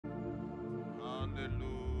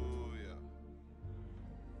Hallelujah.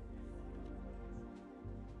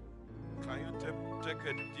 Can you take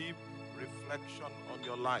a deep reflection on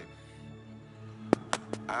your life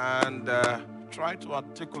and try to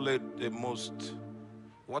articulate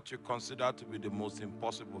what you consider to be the most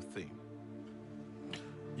impossible thing?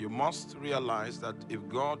 You must realize that if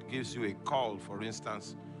God gives you a call, for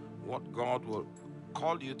instance, what God will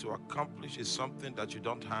call you to accomplish is something that you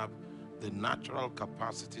don't have the natural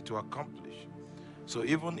capacity to accomplish. So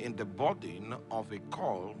even in the burden of a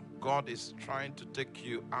call, God is trying to take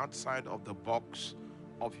you outside of the box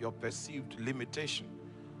of your perceived limitation.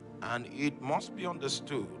 And it must be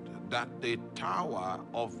understood that the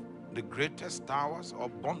greatest towers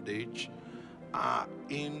of bondage are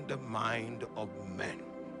in the mind of men.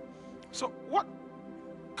 So what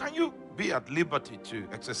can you be at liberty to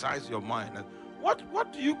exercise your mind? And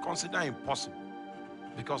what do you consider impossible?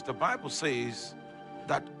 Because the Bible says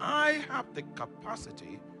that I have the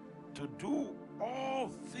capacity to do all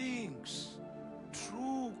things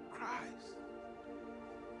through Christ.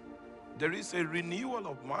 There is a renewal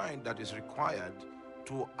of mind that is required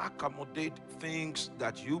to accommodate things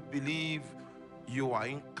that you believe you are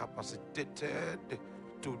incapacitated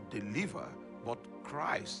to deliver, but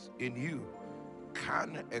Christ in you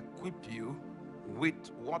can equip you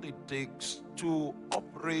with what it takes to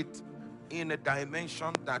operate in a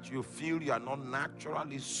dimension that you feel you are not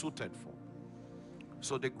naturally suited for.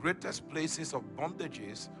 So the greatest places of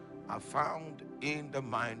bondages are found in the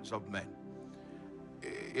minds of men.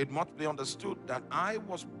 It must be understood that I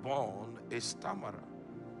was born a stammerer,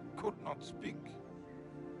 could not speak.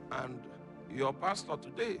 And your pastor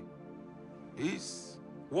today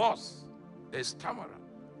was a stammerer.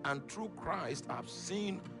 And through Christ, I've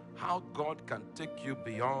seen how God can take you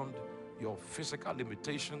beyond your physical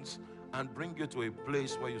limitations and bring you to a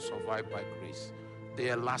place where you survive by grace.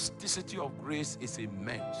 The elasticity of grace is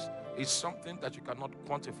immense. It's something that you cannot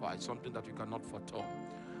quantify, something that you cannot foretell.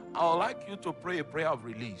 I would like you to pray a prayer of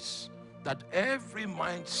release, that every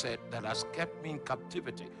mindset that has kept me in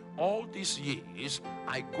captivity all these years,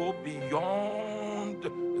 I go beyond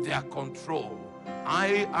their control.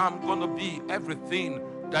 I am going to be everything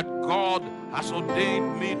that God has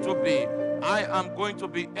ordained me to be. I am going to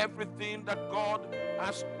be everything that God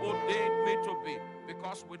has ordained me to be,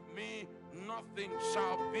 because with me nothing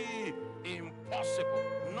shall be impossible.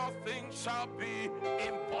 Nothing shall be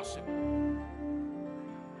impossible.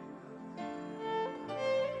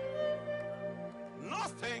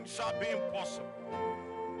 Nothing shall be impossible.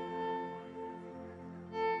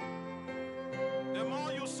 The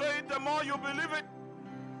more you say it, the more you believe it.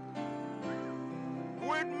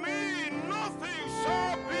 With me, nothing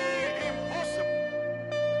shall be impossible.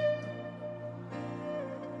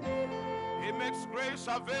 He makes grace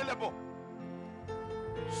available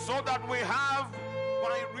so that we have,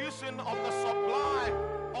 by reason of the supply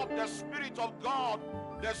of the Spirit of God,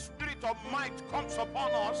 the Spirit of might comes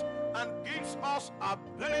upon us and gives us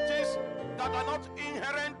abilities that are not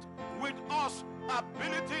inherent with us,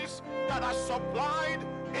 abilities that are supplied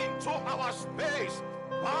into our space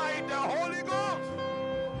by the Holy Ghost.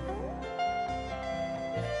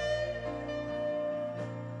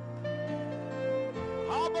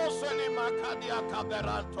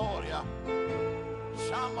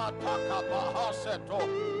 Shama taka bahaseto,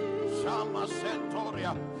 Shama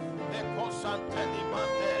Centoria, Eco Santeli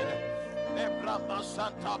Mandele, Ebrama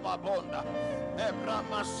Santa Babonda,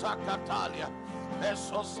 Ebrama Sakatalia,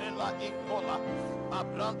 Esosela Icola,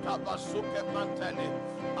 Abranta Basuke Manteli,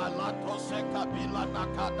 Alato Sekabila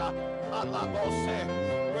Nakada, Alabose.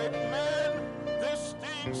 With men, these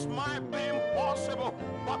things might be impossible,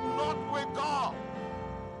 but not with God.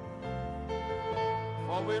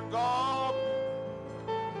 For with God,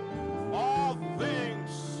 all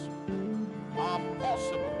things are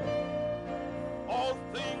possible. All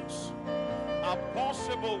things are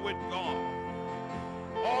possible with God.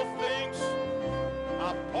 All things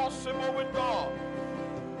are possible with God.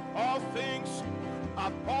 All things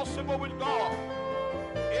are possible with God.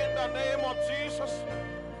 In the name of Jesus,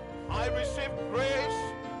 I receive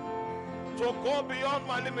grace to go beyond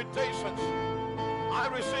my limitations. I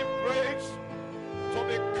receive grace to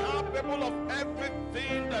be capable of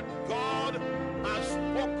everything that God has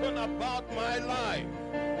spoken about my life.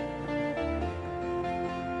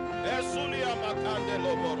 Esulia makande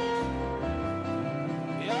loboros.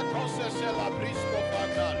 Yakose se la brisco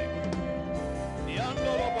fatali.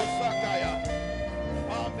 Yando lobosakaya.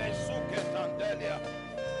 Ame suke tandelia.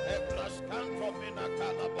 Ebrascanto mina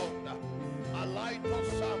calabonda. Alaito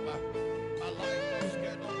sama. Alaito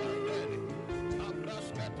skedo bandeli.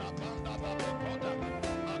 Abrasketa banda babokoda.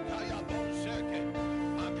 Akaya bonseke.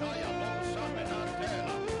 Akaya bonsaminante.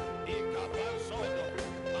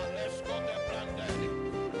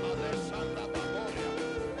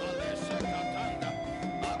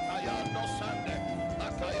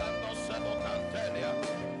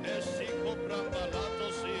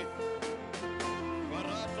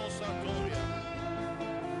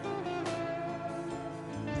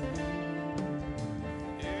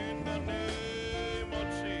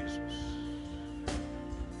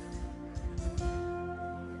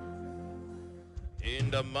 In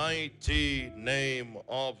the mighty name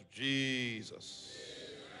of Jesus.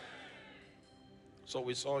 So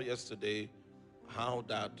we saw yesterday how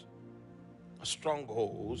that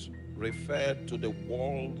strongholds referred to the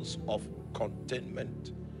walls of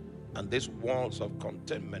containment, and these walls of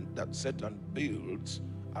containment that Satan builds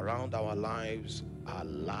around our lives are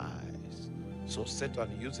lies. So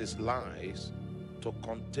Satan uses lies to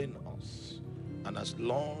contain us, and as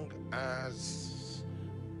long as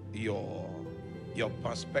your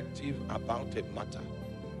perspective about a matter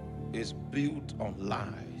is built on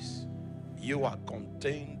lies, you are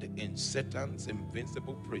contained in Satan's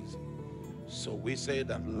invincible prison. So we say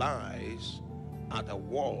that lies are the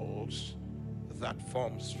walls that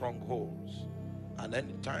form strongholds. And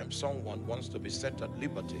anytime someone wants to be set at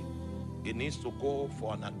liberty, he needs to go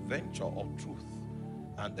for an adventure of truth.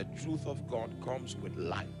 And the truth of God comes with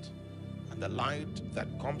light. And the light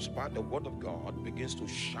that comes by the word of God begins to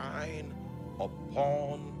shine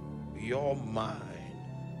upon your mind.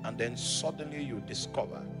 And then suddenly you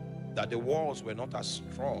discover that the walls were not as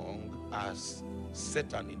strong as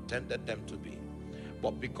Satan intended them to be.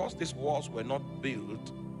 But because these walls were not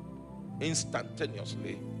built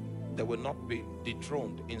instantaneously, they will not be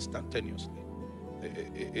dethroned instantaneously.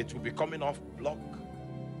 It will be coming off block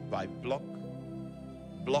by block,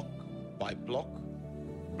 block by block,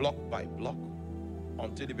 block by block,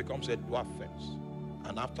 until it becomes a dwarf fence.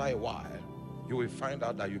 And after a while, you will find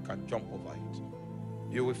out that you can jump over it.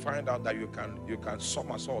 You will find out that you can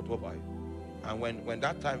somersault over it. And when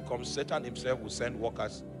that time comes, Satan himself will send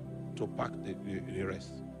workers to pack the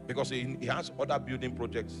rest, because he has other building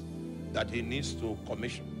projects that he needs to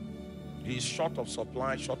commission. He is short of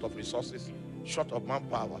supply, short of resources, short of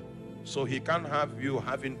manpower. So he can't have you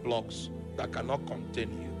having blocks that cannot contain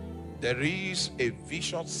you. There is a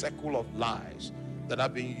vicious circle of lies that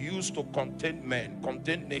have been used to contain men,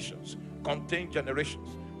 contain nations, contain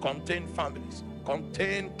generations, contain families,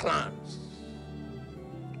 contain clans.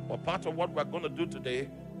 But part of what we're going to do today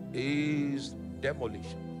is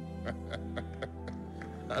demolition.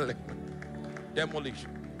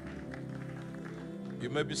 Demolition. You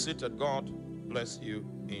may be seated. God bless you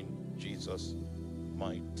in Jesus'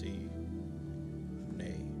 mighty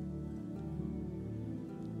name.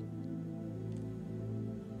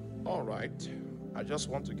 All right. I just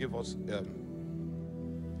want to give us,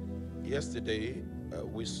 yesterday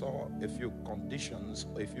we saw a few conditions,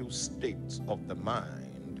 a few states of the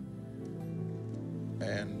mind.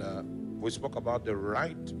 And we spoke about the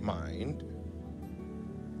right mind.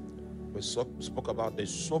 We spoke about the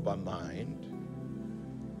sober mind.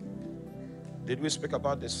 Did we speak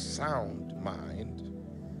about the sound mind?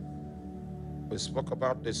 We spoke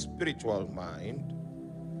about the spiritual mind.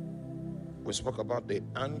 We spoke about the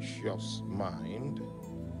anxious mind.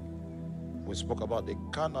 We spoke about the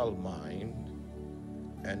carnal mind.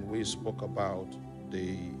 And we spoke about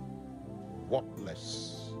the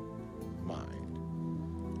worthless mind.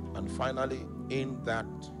 And finally, in that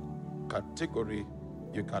category,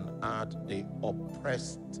 you can add the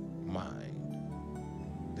oppressed mind.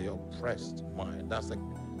 The oppressed mind. That's the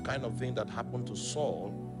kind of thing that happened to Saul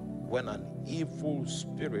when an evil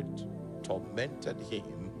spirit tormented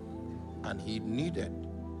him, and he needed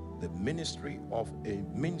the ministry of a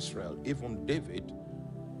minstrel, even David,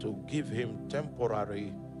 to give him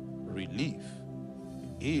temporary relief.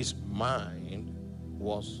 His mind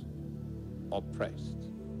was oppressed.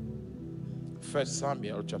 1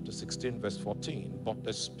 Samuel chapter 16 verse 14. But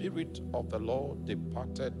the Spirit of the Lord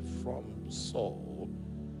departed from Saul,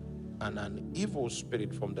 and an evil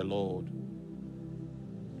spirit from the Lord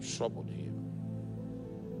troubled him.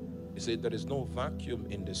 He said there is no vacuum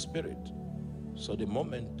in the spirit. So the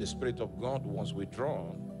moment the Spirit of God was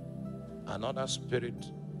withdrawn, another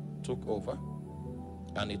spirit took over,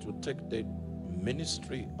 and it would take the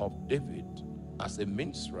ministry of David as a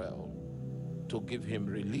minstrel to give him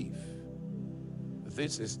relief.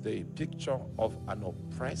 This is the picture of an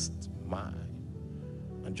oppressed mind.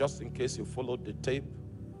 And just in case you followed the tape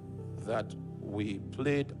that we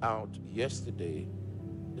played out yesterday,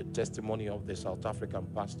 the testimony of the South African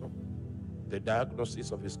pastor, the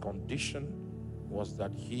diagnosis of his condition was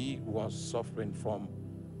that he was suffering from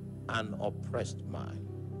an oppressed mind.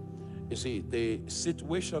 You see, the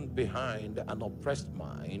situation behind an oppressed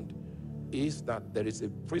mind is that there is a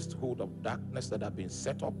priesthood of darkness that have been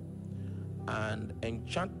set up, and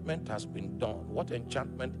enchantment has been done. What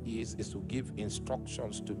enchantment is to give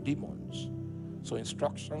instructions to demons. So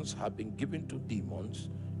instructions have been given to demons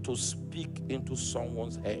to speak into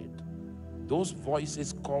someone's head. Those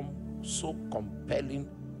voices come so compelling,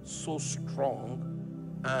 so strong,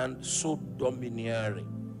 and so domineering.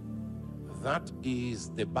 That is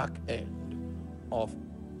the back end of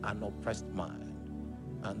an oppressed mind.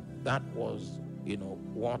 And that was,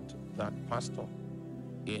 what that pastor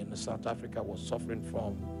in South Africa was suffering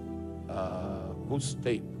from, whose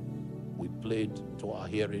tape we played to our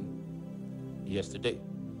hearing yesterday.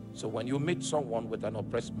 So when you meet someone with an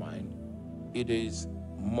oppressed mind, it is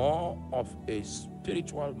more of a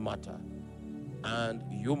spiritual matter, and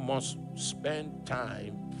you must spend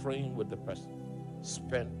time praying with the person.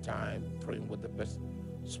 Spend time praying with the person.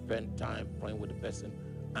 Spend time praying with the person.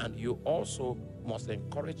 And you also must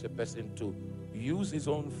encourage the person to use his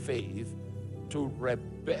own faith to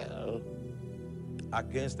rebel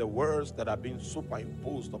against the words that are being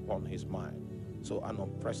superimposed upon his mind. So an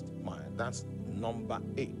oppressed mind. That's number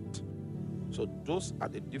 8. So those are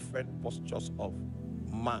the different postures of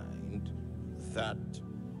mind that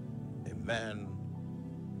a man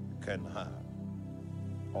can have.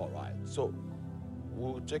 All right. So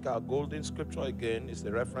we'll check our golden scripture again. It's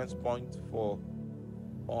the reference point for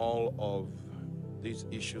all of these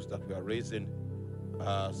issues that we are raising.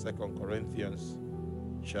 2 Corinthians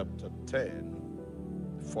chapter 10,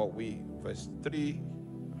 verse 3,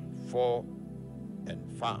 4,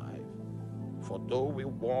 and 5. For though we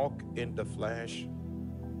walk in the flesh,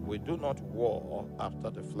 we do not war after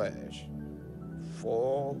the flesh.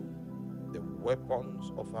 For the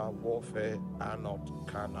weapons of our warfare are not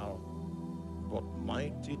carnal, but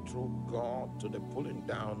mighty through God to the pulling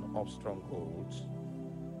down of strongholds,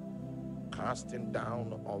 casting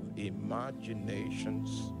down of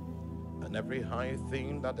imaginations, and every high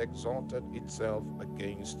thing that exalted itself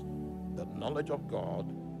against the knowledge of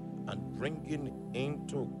God, and bringing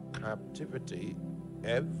into captivity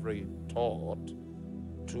every thought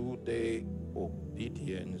to the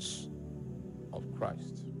obedience of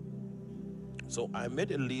Christ. So I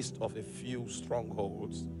made a list of a few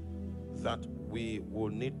strongholds that we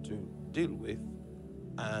will need to deal with,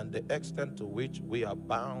 and the extent to which we are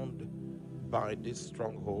bound by these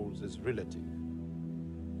strongholds is relative.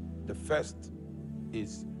 The first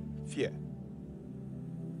is fear.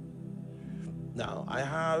 Now, I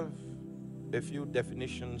have a few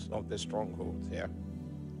definitions of the strongholds here.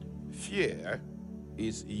 Fear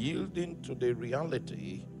is yielding to the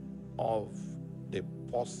reality of the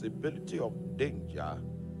possibility of danger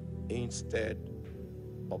instead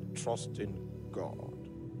of trusting God.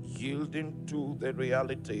 Yielding to the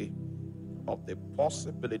reality of the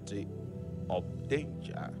possibility of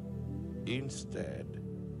danger instead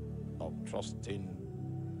of trusting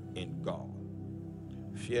in God.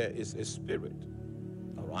 Fear is a spirit,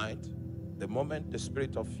 all right? The moment the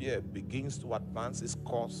spirit of fear begins to advance its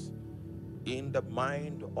course in the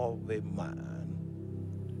mind of a man,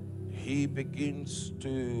 he begins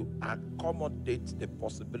to accommodate the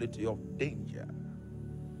possibility of danger.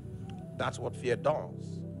 That's what fear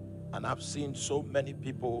does. And I've seen so many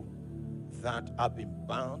people that have been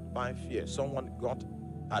bound by fear. Someone got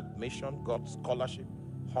admission, got scholarship,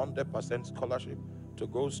 100% scholarship to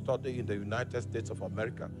go study in the United States of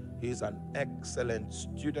America. He's an excellent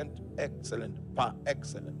student, excellent par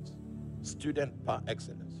excellence, student par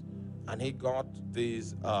excellence. And he got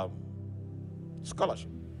this scholarship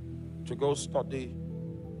to go study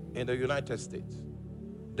in the United States.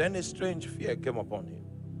 Then a strange fear came upon him.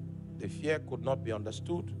 The fear could not be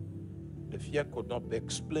understood. The fear could not be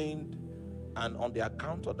explained. And on the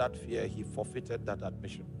account of that fear, he forfeited that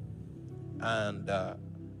admission. And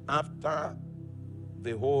after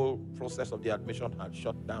the whole process of the admission had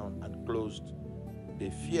shut down and closed, the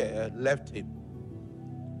fear left him.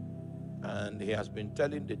 And he has been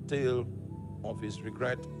telling the tale of his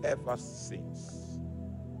regret ever since.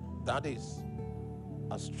 That is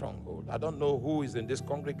a stronghold. I don't know who is in this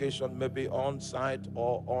congregation, maybe on site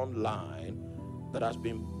or online, that has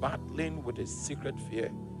been battling with a secret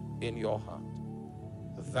fear in your heart.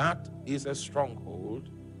 That is a stronghold,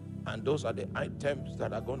 and those are the items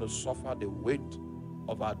that are going to suffer the weight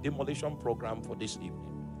of our demolition program for this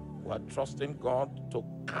evening. We are trusting God to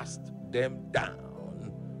cast them down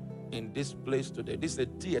in this place today. This is a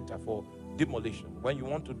theater for demolition. When you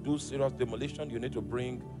want to do serious demolition, you need to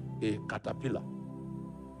bring a caterpillar.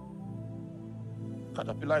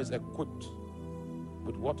 Caterpillar is equipped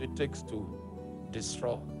with what it takes to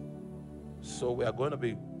destroy. So we are going to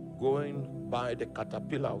be going by the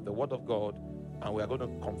caterpillar of the word of God, and we are going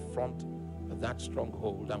to confront that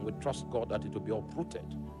stronghold, and we trust God that it will be uprooted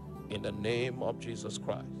in the name of Jesus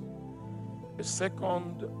Christ. The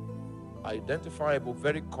second identifiable,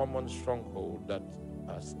 very common stronghold that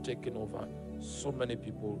has taken over so many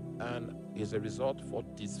people and is a result for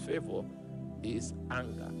disfavor is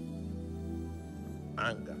anger.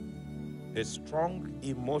 Anger, a strong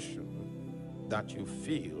emotion that you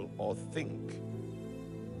feel or think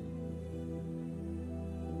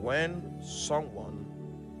when someone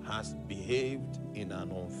has behaved in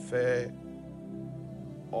an unfair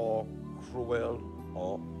or cruel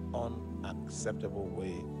or unacceptable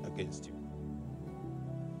way against you.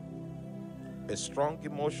 A strong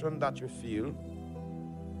emotion that you feel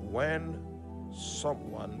when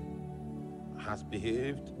someone has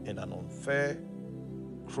behaved in an unfair,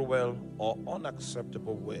 cruel, or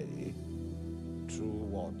unacceptable way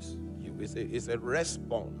towards you. It's a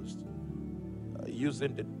response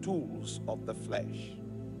using the tools of the flesh.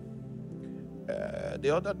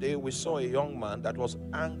 The other day we saw a young man that was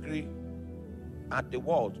angry at the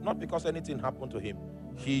world, not because anything happened to him.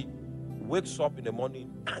 He wakes up in the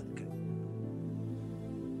morning angry.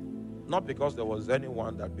 Not because there was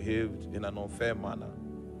anyone that behaved in an unfair manner.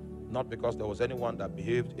 Not because there was anyone that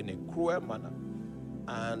behaved in a cruel manner.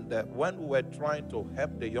 And when we were trying to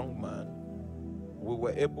help the young man, we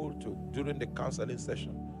were able to, during the counseling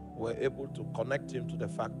session, we were able to connect him to the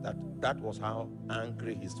fact that that was how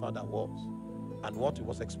angry his father was. And what he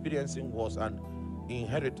was experiencing was an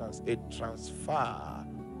inheritance, a transfer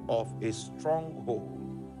of a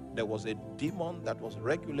stronghold. There was a demon that was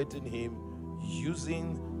regulating him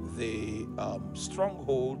using the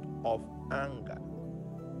stronghold of anger.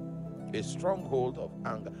 A stronghold of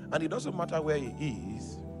anger. And it doesn't matter where he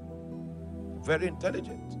is. Very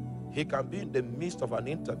intelligent. He can be in the midst of an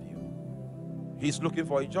interview. He's looking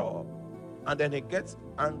for a job. And then he gets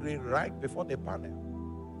angry right before the panel.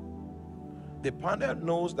 The panel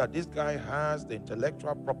knows that this guy has the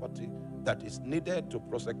intellectual property that is needed to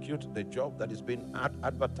prosecute the job that is being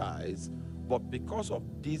advertised. But because of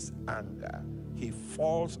this anger, he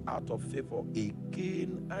falls out of favor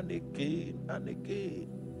again and again and again.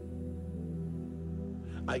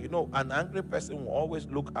 And you know, an angry person will always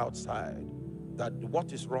look outside, that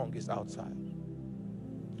what is wrong is outside.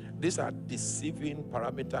 These are deceiving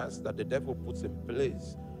parameters that the devil puts in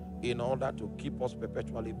place in order to keep us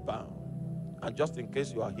perpetually bound. And just in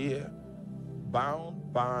case you are here,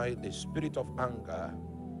 bound by the spirit of anger,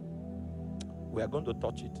 we are going to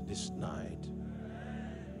touch it this night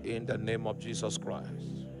in the name of Jesus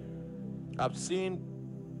Christ. I've seen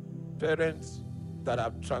parents that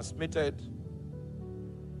have transmitted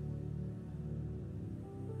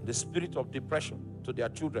the spirit of depression to their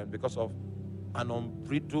children because of an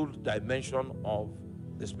unbridled dimension of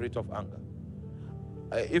the spirit of anger.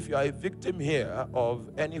 If you are a victim here of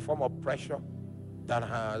any form of pressure that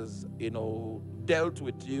has, dealt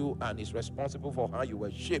with you and is responsible for how you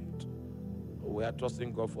were shaped, we are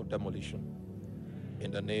trusting God for demolition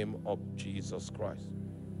in the name of Jesus Christ.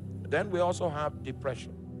 Then we also have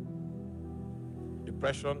depression.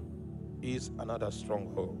 Depression is another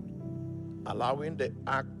stronghold, allowing the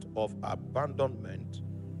act of abandonment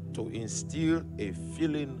to instill a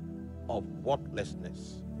feeling of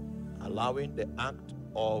worthlessness. Allowing the act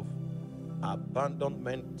of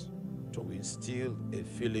abandonment to instill a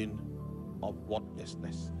feeling of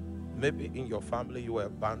worthlessness. Maybe in your family you were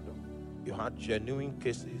abandoned. You had genuine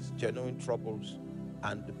cases, genuine troubles,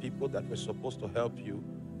 and the people that were supposed to help you,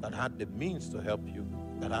 that had the means to help you,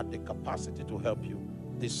 that had the capacity to help you,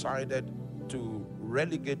 decided to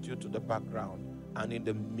relegate you to the background. And in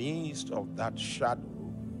the midst of that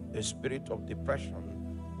shadow, the spirit of depression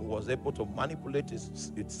was able to manipulate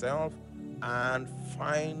itself and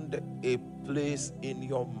find a place in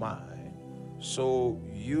your mind. So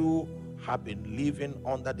you have been living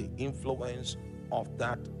under the influence of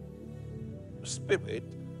that spirit,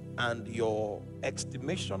 and your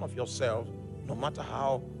estimation of yourself, no matter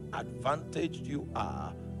how advantaged you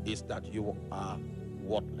are, is that you are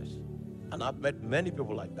worthless. And I've met many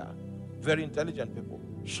people like that. Very intelligent people,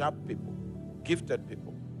 sharp people, gifted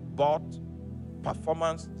people, but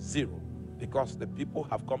performance zero, because the people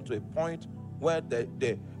have come to a point where they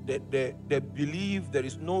believe there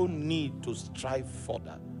is no need to strive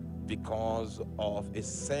further because of a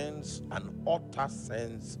sense, an utter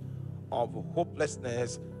sense of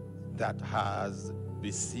hopelessness that has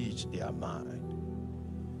besieged their mind.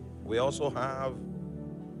 We also have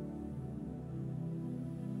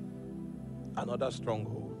another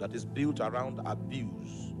stronghold that is built around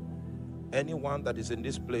abuse. Anyone that is in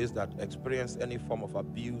this place that experienced any form of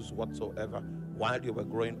abuse whatsoever while you were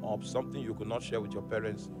growing up, something you could not share with your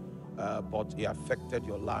parents, but it affected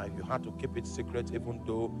your life. You had to keep it secret even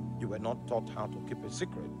though you were not taught how to keep it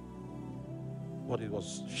secret. But it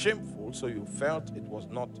was shameful, so you felt it was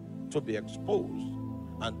not to be exposed.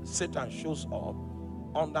 And Satan shows up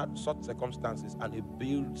under such circumstances, and he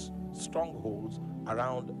builds strongholds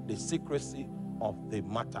around the secrecy of the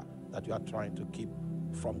matter that you are trying to keep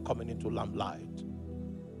from coming into limelight.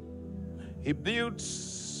 He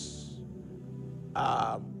builds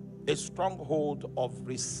a stronghold of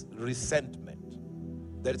resentment.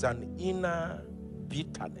 There is an inner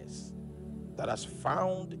bitterness that has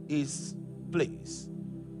found its place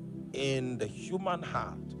in the human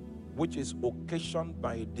heart, which is occasioned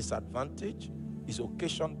by a disadvantage, is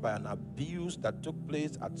occasioned by an abuse that took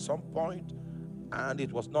place at some point, and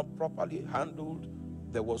it was not properly handled.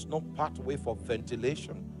 There was no pathway for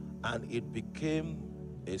ventilation, and it became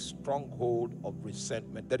a stronghold of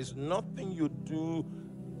resentment. There is nothing you do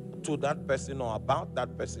to that person or about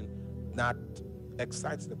that person that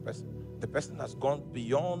excites the person. The person has gone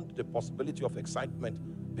beyond the possibility of excitement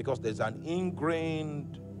because there's an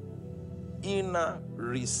ingrained inner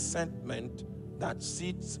resentment that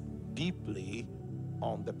sits deeply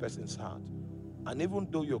on the person's heart. And even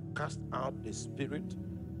though you cast out the spirit,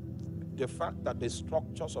 the fact that the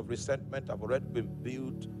structures of resentment have already been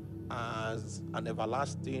built as an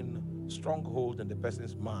everlasting stronghold in the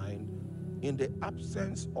person's mind, in the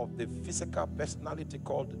absence of the physical personality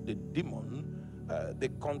called the demon, the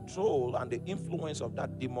control and the influence of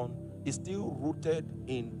that demon is still rooted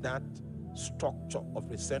in that structure of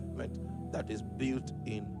resentment that is built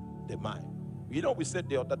in the mind. You know, we said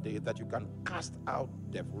the other day that you can cast out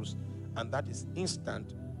devils, and that is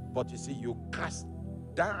instant, but you see, you cast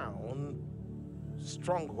down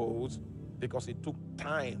strongholds because it took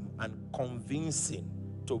time and convincing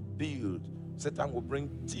to build. Satan will bring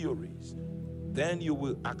theories, then you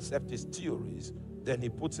will accept his theories, then he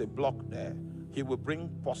puts a block there. He will bring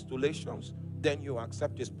postulations, then you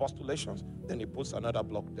accept his postulations, then he puts another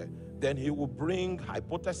block there. Then he will bring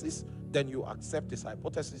hypothesis, then you accept his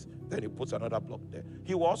hypothesis, then he puts another block there.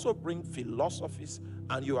 He will also bring philosophies,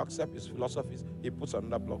 and you accept his philosophies, he puts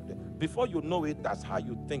another block there. Before you know it, that's how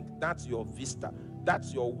you think. That's your vista,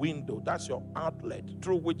 that's your window, that's your outlet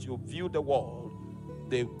through which you view the world,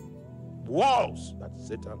 the walls that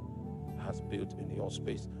Satan has built in your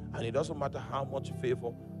space. And it doesn't matter how much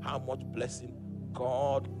favor, how much blessing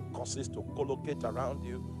God causes to collocate around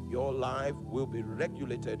you, your life will be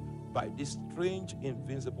regulated by these strange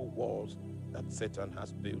invincible walls that Satan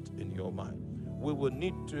has built in your mind. We will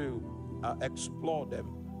need to explore them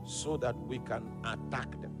so that we can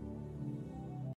attack them.